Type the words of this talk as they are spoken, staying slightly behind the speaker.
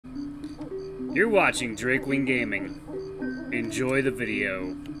You're watching Drakewing Gaming. Enjoy the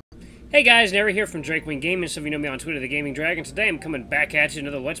video. Hey guys, Nary here from Drakewing Gaming. Some of you know me on Twitter, The Gaming Dragon. Today I'm coming back at you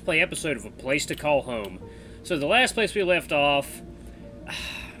another Let's Play episode of A Place to Call Home. So the last place we left off,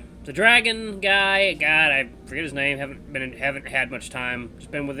 the dragon guy, God, I forget his name, haven't had much time to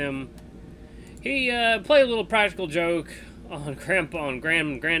spend with him. He played a little practical joke on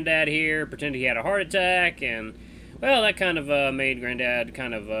Granddad here, pretended he had a heart attack, and well, that kind of made Granddad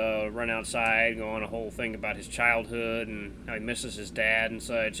kind of run outside, go on a whole thing about his childhood and how he misses his dad and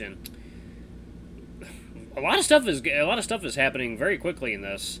such. And a lot of stuff is happening very quickly in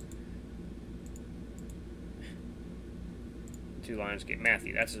this. Two lines get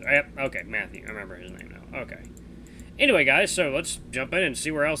Matthew. That's yep. Okay, Matthew. I remember his name now. Okay. Anyway, guys, so let's jump in and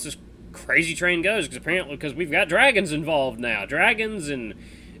see where else this crazy train goes. Because we've got dragons involved now. Dragons and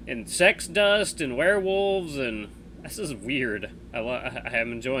sex dust and werewolves and. This is weird. I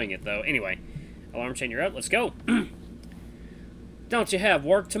am enjoying it, though. Anyway, alarm chain, you're up. Let's go. Don't you have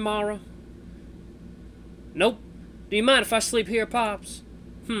work tomorrow? Nope. Do you mind if I sleep here, Pops?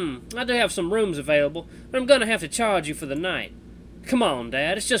 I do have some rooms available, but I'm gonna have to charge you for the night. Come on,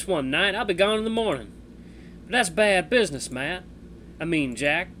 Dad. It's just one night. I'll be gone in the morning. But that's bad business, Matt. I mean,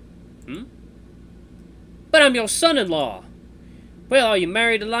 Jack. But I'm your son-in-law. Well, are you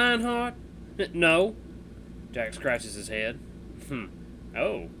married to Lionheart? No. Jack scratches his head.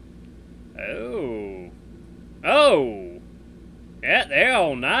 Oh. Yeah, they're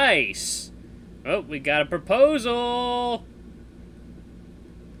all nice. Oh, we got a proposal.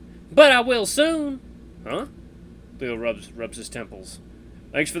 But I will soon. Huh? Leo rubs his temples.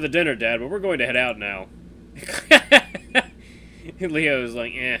 Thanks for the dinner, Dad, but we're going to head out now. Leo's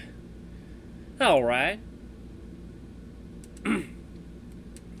like, eh. All right. I'm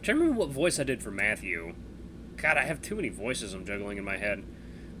trying to remember what voice I did for Matthew. God, I have too many voices I'm juggling in my head.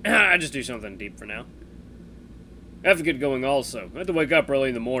 I just do something deep for now. I have to get going also. I have to wake up early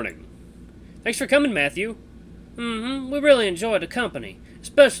in the morning. Thanks for coming, Matthew. We really enjoyed the company,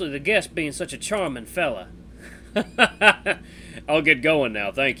 especially the guest being such a charming fella. I'll get going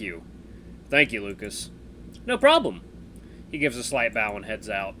now, thank you. Thank you, Lucas. No problem. He gives a slight bow and heads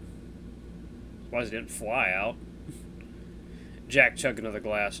out. Why he didn't fly out? Jack chugged another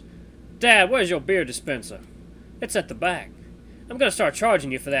glass. Dad, where's your beer dispenser? It's at the back. I'm gonna start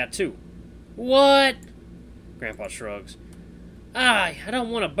charging you for that, too. What? Grandpa shrugs. I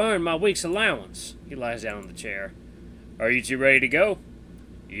don't want to burn my week's allowance. He lies down in the chair. Are you two ready to go?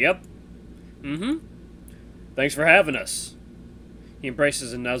 Yep. Thanks for having us. He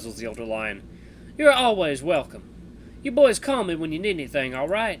embraces and nuzzles the older lion. You're always welcome. You boys call me when you need anything, all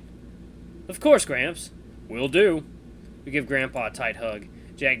right? Of course, Gramps. Will do. We give Grandpa a tight hug.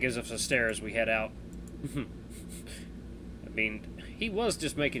 Jack gives us a stare as we head out. I mean, he was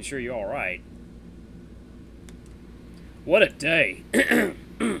just making sure you're alright. What a day.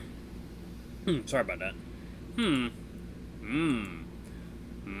 Sorry about that.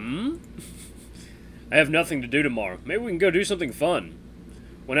 I have nothing to do tomorrow. Maybe we can go do something fun.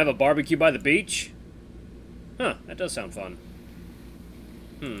 Want to have a barbecue by the beach? Huh, that does sound fun.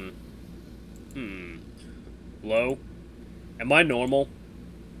 Low? Am I normal?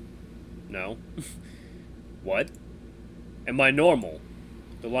 No. What? Am I normal?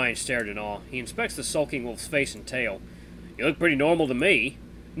 The lion stared in awe. He inspects the sulking wolf's face and tail. You look pretty normal to me.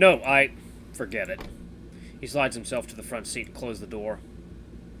 No, forget it. He slides himself to the front seat and closed the door.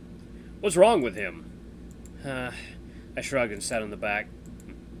 What's wrong with him? I shrugged and sat in the back.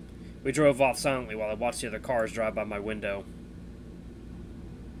 We drove off silently while I watched the other cars drive by my window.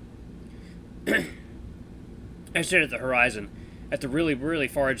 I stared at the horizon, at the really, really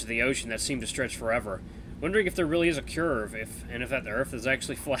far edge of the ocean that seemed to stretch forever, wondering if there really is a curve, if that the Earth is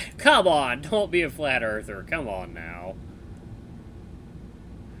actually flat. Come on, don't be a flat earther. Come on now.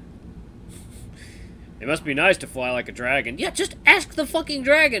 It must be nice to fly like a dragon. Yeah, just ask the fucking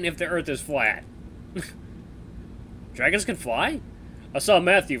dragon if the Earth is flat. Dragons can fly? I saw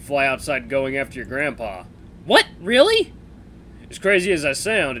Matthew fly outside going after your grandpa. What? Really? As crazy as I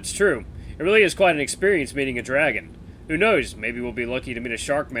sound, it's true. It really is quite an experience meeting a dragon. Who knows, maybe we'll be lucky to meet a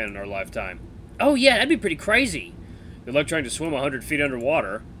shark man in our lifetime. Oh yeah, that'd be pretty crazy. Good luck trying to swim 100 feet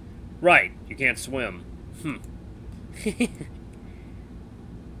underwater. Right, you can't swim.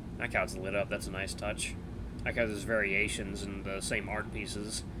 That cow's lit up, that's a nice touch. That how there's variations in the same art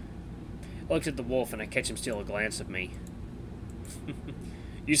pieces. I looked at the wolf and I catch him steal a glance at me.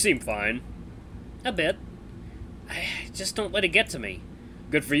 You seem fine. A bit. Just don't let it get to me.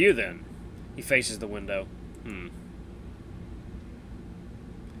 Good for you, then. He faces the window.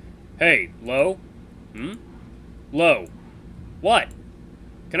 Hey, Lo? Lo. What?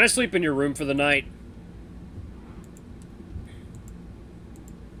 Can I sleep in your room for the night?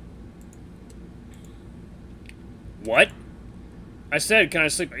 What? I said, can I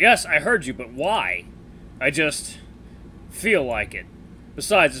sleep? Yes, I heard you, but why? I just feel like it.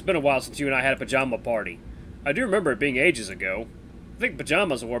 Besides, it's been a while since you and I had a pajama party. I do remember it being ages ago. I think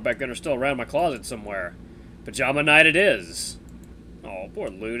pajamas I wore back then are still around my closet somewhere. Pajama night it is. Oh, poor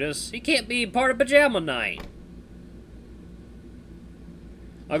Ludus. He can't be part of pajama night.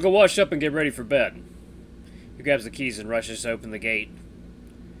 I'll go wash up and get ready for bed. He grabs the keys and rushes to open the gate.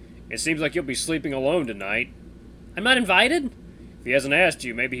 It seems like you'll be sleeping alone tonight. I'm not invited? If he hasn't asked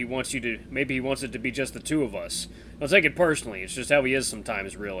you, maybe he wants it to be just the two of us. Don't take it personally, it's just how he is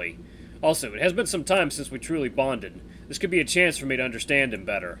sometimes, really. Also, it has been some time since we truly bonded. This could be a chance for me to understand him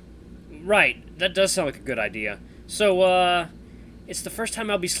better. Right, that does sound like a good idea. So, it's the first time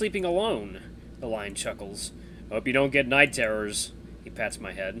I'll be sleeping alone. The lion chuckles. I hope you don't get night terrors. He pats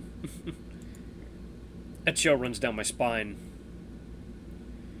my head. A chill runs down my spine.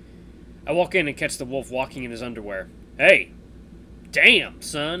 I walk in and catch the wolf walking in his underwear. Hey! Damn,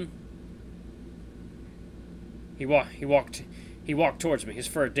 son! He walked towards me, his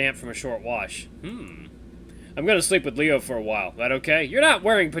fur damp from a short wash. I'm gonna sleep with Leo for a while. That okay? You're not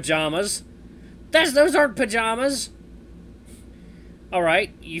wearing pajamas! Those aren't pajamas!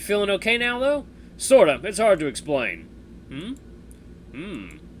 Alright, you feeling okay now, though? Sorta. It's hard to explain.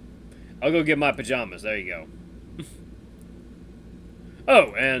 I'll go get my pajamas. There you go.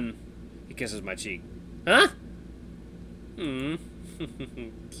 Oh, and... He kisses my cheek. Huh?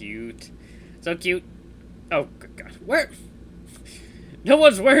 Cute. So cute. Oh, good God. Where? No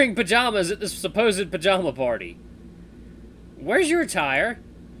one's wearing pajamas at this supposed pajama party. Where's your attire?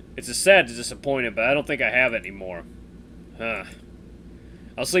 It's a sad disappointment, but I don't think I have it anymore. Huh.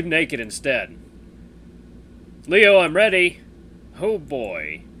 I'll sleep naked instead. Leo, I'm ready. Oh,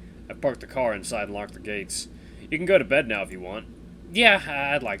 boy. I parked the car inside and locked the gates. You can go to bed now if you want.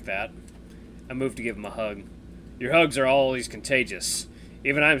 Yeah, I'd like that. I moved to give him a hug. Your hugs are always contagious.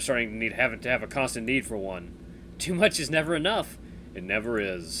 Even I'm starting to have a constant need for one. Too much is never enough. It never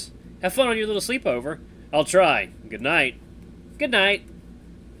is. Have fun on your little sleepover. I'll try. Good night. Good night.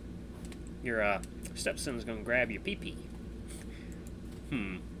 Your, stepson's gonna grab your pee-pee.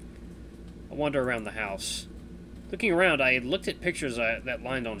 I wander around the house. Looking around, I had looked at pictures that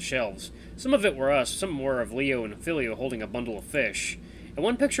lined on shelves. Some of it were us, some were of Leo and Phileo holding a bundle of fish, and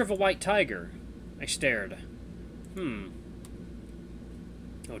one picture of a white tiger. I stared. Oh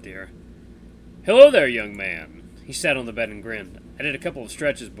dear. Hello there, young man. He sat on the bed and grinned. I did a couple of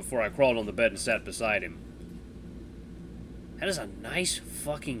stretches before I crawled on the bed and sat beside him. That is a nice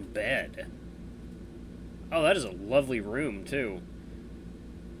fucking bed. Oh, that is a lovely room, too.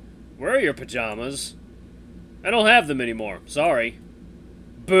 Where are your pajamas? I don't have them anymore. Sorry.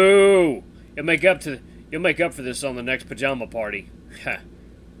 Boo! You'll make up for this on the next pajama party.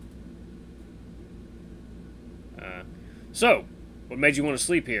 So, what made you want to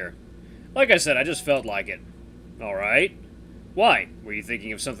sleep here? Like I said, I just felt like it. Alright. Why? Were you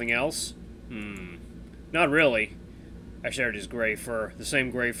thinking of something else? Not really. I shared his gray fur, the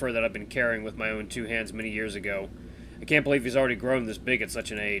same gray fur that I've been carrying with my own two hands many years ago. I can't believe he's already grown this big at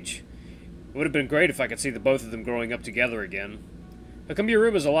such an age. It would have been great if I could see the both of them growing up together again. How come your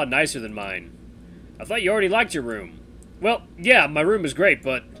room is a lot nicer than mine? I thought you already liked your room. Well, yeah, my room is great,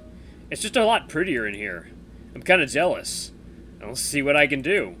 but it's just a lot prettier in here. I'm kind of jealous. I'll see what I can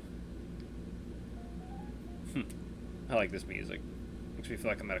do. I like this music. Makes me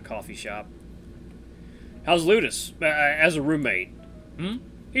feel like I'm at a coffee shop. How's Ludus, as a roommate?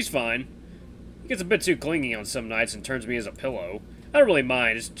 He's fine. He gets a bit too clingy on some nights and turns me as a pillow. I don't really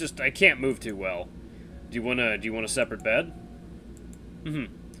mind, it's just I can't move too well. Do you want a separate bed?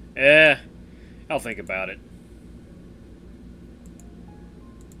 I'll think about it.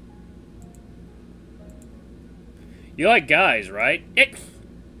 You like guys, right?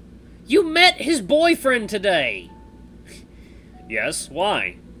 You met his boyfriend today! Yes,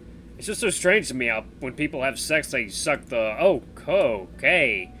 why? It's just so strange to me how when people have sex they suck the... Oh,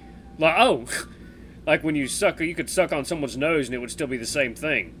 okay. Like when you could suck on someone's nose and it would still be the same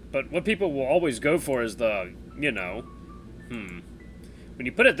thing. But what people will always go for is the, you know... When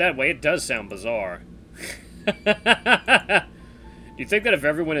you put it that way, it does sound bizarre. Do you think that if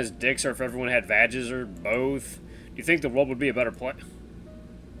everyone has dicks or if everyone had vages or both, do you think the world would be a better place?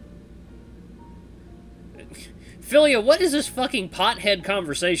 Phileo, what is this fucking pothead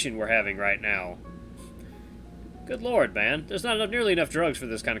conversation we're having right now? Good lord, man. There's not nearly enough drugs for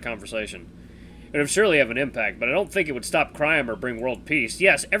this kind of conversation. It would surely have an impact, but I don't think it would stop crime or bring world peace.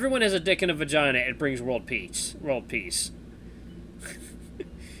 Yes, everyone has a dick and a vagina. It brings world peace. World peace.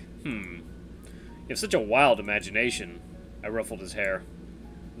 Hmm. You have such a wild imagination. I ruffled his hair.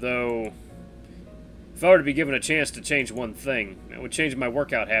 Though, if I were to be given a chance to change one thing, it would change my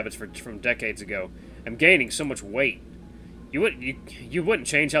workout habits from decades ago. I'm gaining so much weight. You wouldn't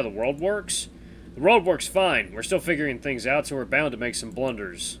change how the world works? The world works fine. We're still figuring things out, so we're bound to make some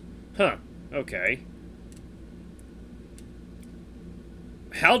blunders. Huh. Okay.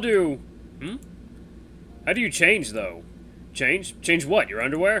 How do you change, though? Change? Change what? Your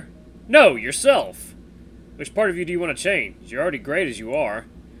underwear? No, yourself! Which part of you do you want to change? You're already great as you are.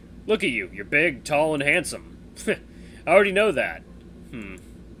 Look at you. You're big, tall, and handsome. I already know that.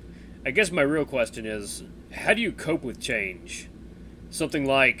 I guess my real question is, how do you cope with change? Something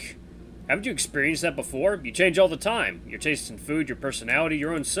like, haven't you experienced that before? You change all the time. Your tastes in food, your personality,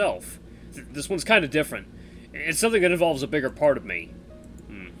 your own self. This one's kind of different. It's something that involves a bigger part of me.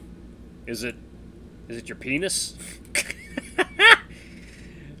 Is it your penis?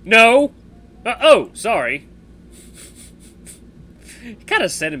 No! Oh, sorry. He kind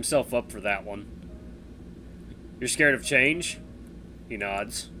of set himself up for that one. You're scared of change? He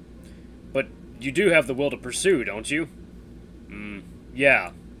nods. But you do have the will to pursue, don't you?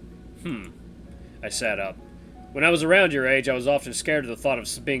 Yeah. I sat up. When I was around your age, I was often scared of the thought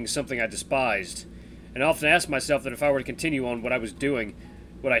of being something I despised. And I often asked myself that if I were to continue on what I was doing,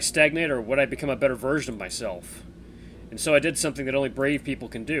 would I stagnate or would I become a better version of myself? And so I did something that only brave people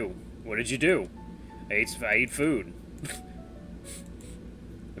can do. What did you do? I ate food.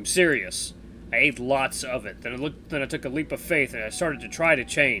 I'm serious. I ate lots of it. Then I took a leap of faith and I started to try to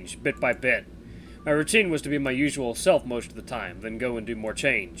change, bit by bit. My routine was to be my usual self most of the time, then go and do more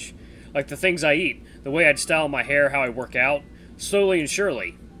change. Like the things I eat, the way I'd style my hair, how I work out, slowly and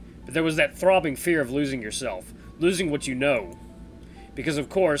surely. But there was that throbbing fear of losing yourself, losing what you know. Because, of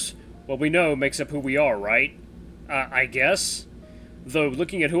course, what we know makes up who we are, right? I guess? Though,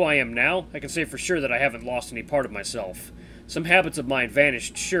 looking at who I am now, I can say for sure that I haven't lost any part of myself. Some habits of mine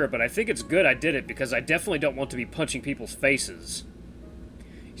vanished, sure, but I think it's good I did it because I definitely don't want to be punching people's faces.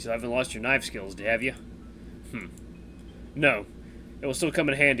 You still haven't lost your knife skills, have you? No. It will still come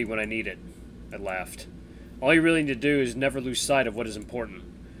in handy when I need it. I laughed. All you really need to do is never lose sight of what is important.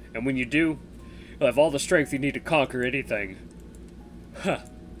 And when you do, you'll have all the strength you need to conquer anything. Huh.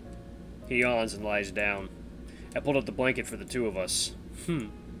 He yawns and lies down. I pulled up the blanket for the two of us.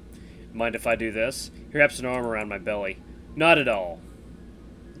 Mind if I do this? He wraps an arm around my belly. Not at all.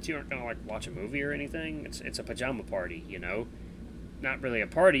 You aren't gonna, like, watch a movie or anything? It's a pajama party, you know? Not really a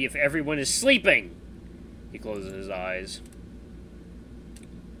party if everyone is sleeping! He closes his eyes.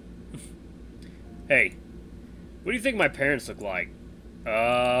 Hey, what do you think my parents look like?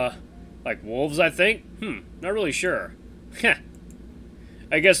 Like wolves, I think? Not really sure. Heh.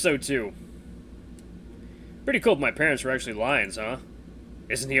 I guess so, too. Pretty cool if my parents were actually lions, huh?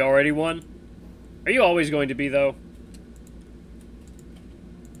 Isn't he already one? Are you always going to be, though?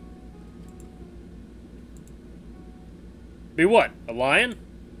 Be what? A lion?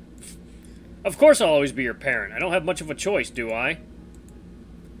 Of course I'll always be your parent. I don't have much of a choice, do I?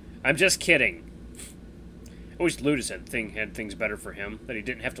 I'm just kidding. I wish Ludus had things better for him, that he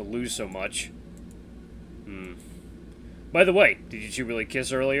didn't have to lose so much. By the way, did you two really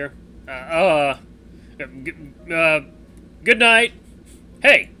kiss earlier? Good night.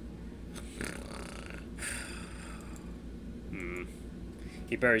 Hey!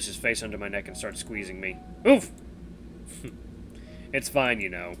 He buries his face under my neck and starts squeezing me. Oof! It's fine, you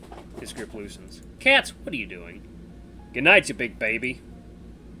know. His grip loosens. Cats, what are you doing? Good night, you big baby.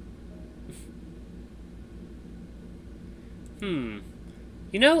 You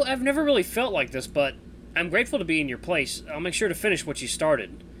know, I've never really felt like this, but I'm grateful to be in your place. I'll make sure to finish what you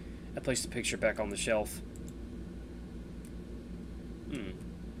started. I placed the picture back on the shelf.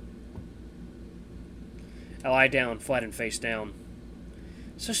 I lie down, flat and face down.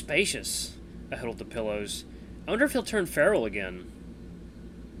 So spacious. I huddled the pillows. I wonder if he'll turn feral again.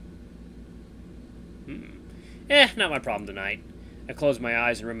 Not my problem tonight. I closed my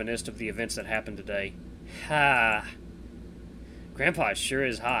eyes and reminisced of the events that happened today. Ha! Grandpa sure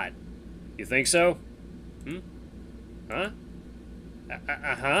is hot. You think so? Huh?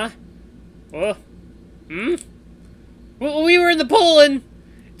 Uh-huh? Well, Well, we were in the pool and...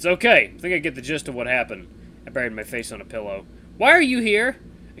 It's okay. I think I get the gist of what happened. I buried my face on a pillow. Why are you here?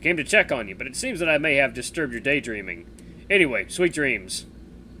 I came to check on you, but it seems that I may have disturbed your daydreaming. Anyway, sweet dreams.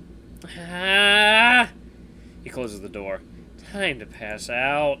 He closes the door. Time to pass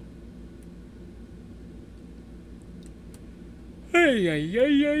out.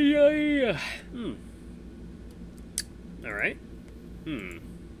 Alright.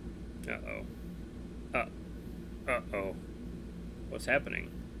 Uh-oh. Uh-oh. What's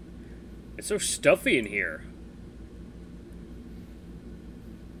happening? It's so stuffy in here.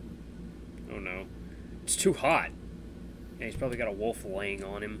 Oh no. It's too hot. Yeah, he's probably got a wolf laying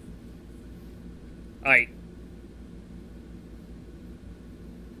on him. I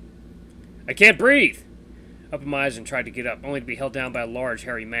can't breathe! Opened my eyes and tried to get up, only to be held down by a large,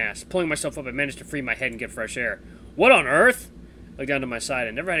 hairy mass. Pulling myself up, I managed to free my head and get fresh air. What on earth? I looked down to my side.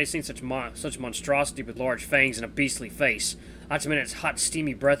 I never had seen such monstrosity with large fangs and a beastly face. Not to mention its hot,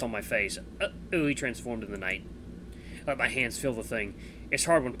 steamy breath on my face. Ooh, he transformed in the night. I let my hands feel the thing. It's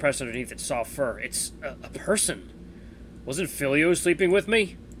hard when pressed underneath its soft fur. It's a person. Wasn't Phileo sleeping with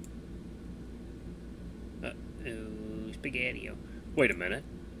me? Ooh, spaghetti-o. Wait a minute.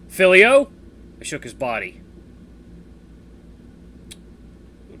 Phileo? I shook his body.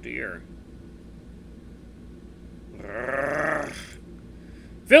 Oh dear.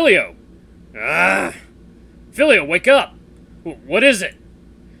 Phileo! Phileo, wake up! What is it?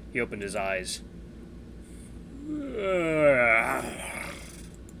 He opened his eyes.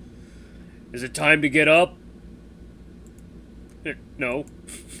 Is it time to get up? No.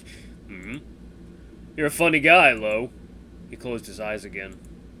 You're a funny guy, Lo. He closed his eyes again.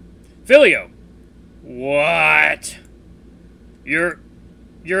 Phileo! What?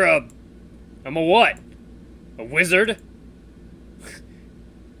 I'm a what? A wizard?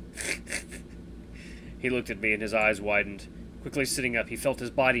 He looked at me and his eyes widened. Quickly sitting up, he felt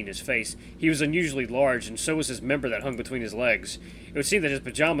his body in his face. He was unusually large, and so was his member that hung between his legs. It would seem that his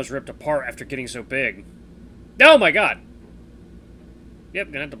pajamas ripped apart after getting so big. Oh my god! Yep,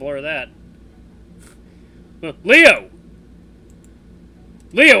 gonna have to blur that. Leo!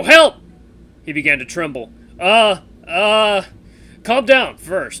 Leo, help! He began to tremble. Calm down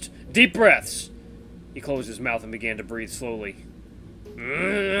first. Deep breaths. He closed his mouth and began to breathe slowly.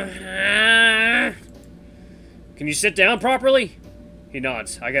 Can you sit down properly? He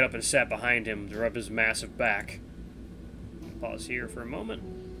nods. I got up and sat behind him to rub his massive back. Pause here for a moment.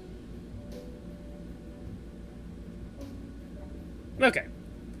 Okay.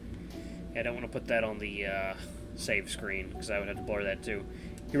 Yeah, I don't want to put that on the save screen, because I would have to blur that too.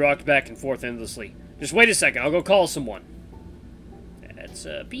 He rocked back and forth endlessly. Just wait a second, I'll go call someone. That's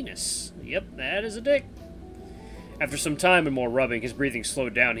a penis. Yep, that is a dick. After some time and more rubbing, his breathing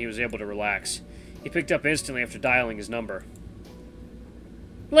slowed down and he was able to relax. He picked up instantly after dialing his number.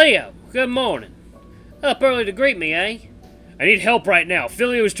 Leo, good morning. Up early to greet me, eh? I need help right now.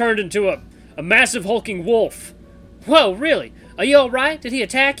 Phileo's turned into a massive hulking wolf. Whoa, really? Are you alright? Did he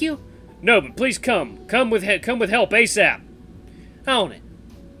attack you? No, but please come. Come with help ASAP. On it.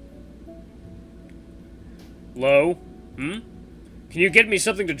 Lo? Can you get me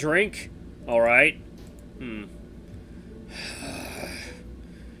something to drink? Alright. And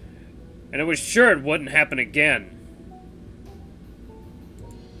I was sure it wouldn't happen again.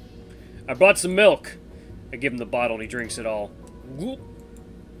 I brought some milk. I give him the bottle and he drinks it all. Whoop.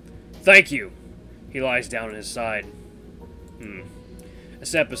 Thank you. He lies down on his side. I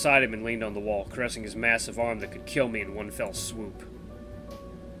sat beside him and leaned on the wall, caressing his massive arm that could kill me in one fell swoop.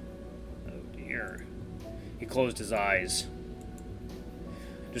 Oh dear. He closed his eyes.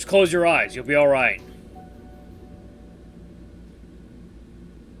 Just close your eyes, you'll be alright.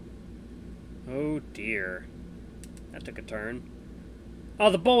 Oh dear. That took a turn. Are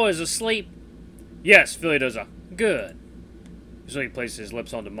the boys asleep? Yes, Philly does a good. So he places his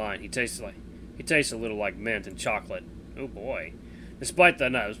lips onto mine. He tastes a little like mint and chocolate. Oh boy. Despite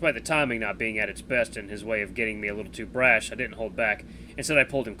the timing not being at its best and his way of getting me a little too brash, I didn't hold back. Instead, I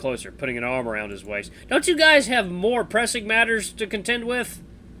pulled him closer, putting an arm around his waist. Don't you guys have more pressing matters to contend with?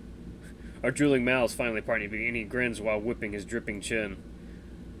 Our drooling mouths finally parted, and he grins while whipping his dripping chin.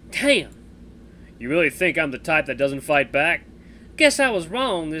 Damn! You really think I'm the type that doesn't fight back? Guess I was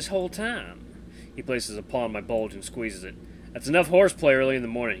wrong this whole time. He places a paw on my bulge and squeezes it. That's enough horseplay early in the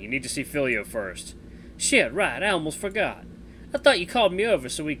morning. You need to see Phileo first. Shit, right, I almost forgot. I thought you called me over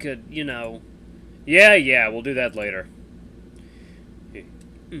so we could, you know... Yeah, we'll do that later.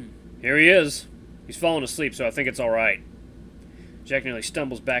 Here he is. He's fallen asleep, so I think it's alright. Jack nearly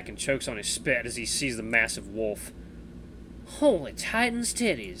stumbles back and chokes on his spit as he sees the massive wolf. Holy Titan's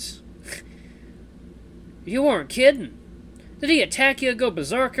titties. You weren't kidding. Did he attack you or go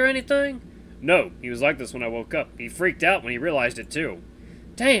berserk or anything? No, he was like this when I woke up. He freaked out when he realized it too.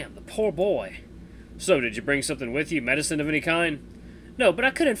 Damn, the poor boy. So, did you bring something with you? Medicine of any kind? No, but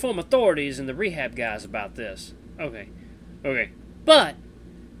I could inform authorities and the rehab guys about this. Okay. But,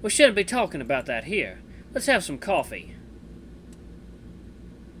 we shouldn't be talking about that here. Let's have some coffee.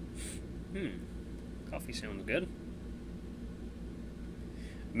 Coffee sounds good.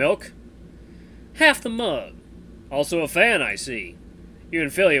 Milk? Half the mug. Also a fan, I see. You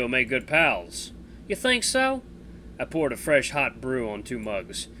and Phileo will make good pals. You think so? I poured a fresh hot brew on 2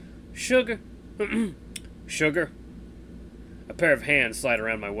 mugs. Sugar? Sugar? A pair of hands slide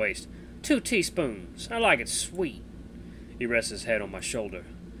around my waist. 2 teaspoons. I like it sweet. He rests his head on my shoulder.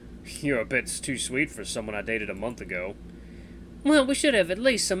 You're a bit too sweet for someone I dated a month ago. Well, we should have at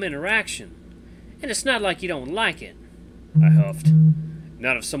least some interaction. And it's not like you don't like it. I huffed.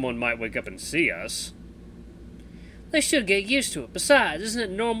 Not if someone might wake up and see us. They should get used to it. Besides, isn't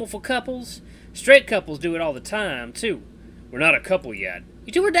it normal for couples? Straight couples do it all the time, too. We're not a couple yet.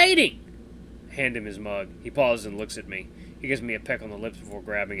 You two are dating. I hand him his mug. He pauses and looks at me. He gives me a peck on the lips before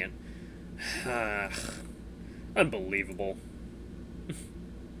grabbing it. Unbelievable.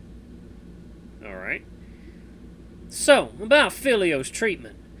 Alright. So, about Phileo's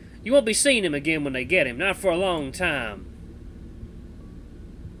treatment. You won't be seeing him again when they get him. Not for a long time.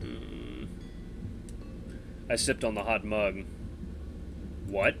 I sipped on the hot mug.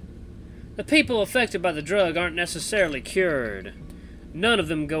 What? The people affected by the drug aren't necessarily cured. None of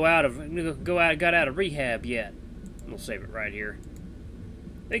them got out of rehab yet. We'll save it right here.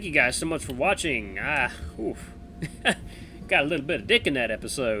 Thank you guys so much for watching. Got a little bit of dick in that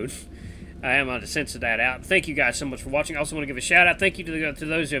episode. I am on to censor that out. Thank you guys so much for watching. I also want to give a shout out. Thank you to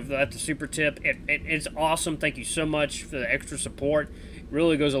those who have left the super tip. It's awesome. Thank you so much for the extra support. It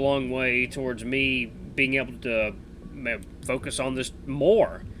really goes a long way towards me being able to focus on this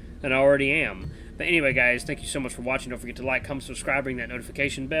more than I already am. But anyway, guys, thank you so much for watching. Don't forget to like, comment, subscribe, ring that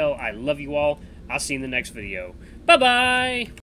notification bell. I love you all. I'll see you in the next video. Bye-bye!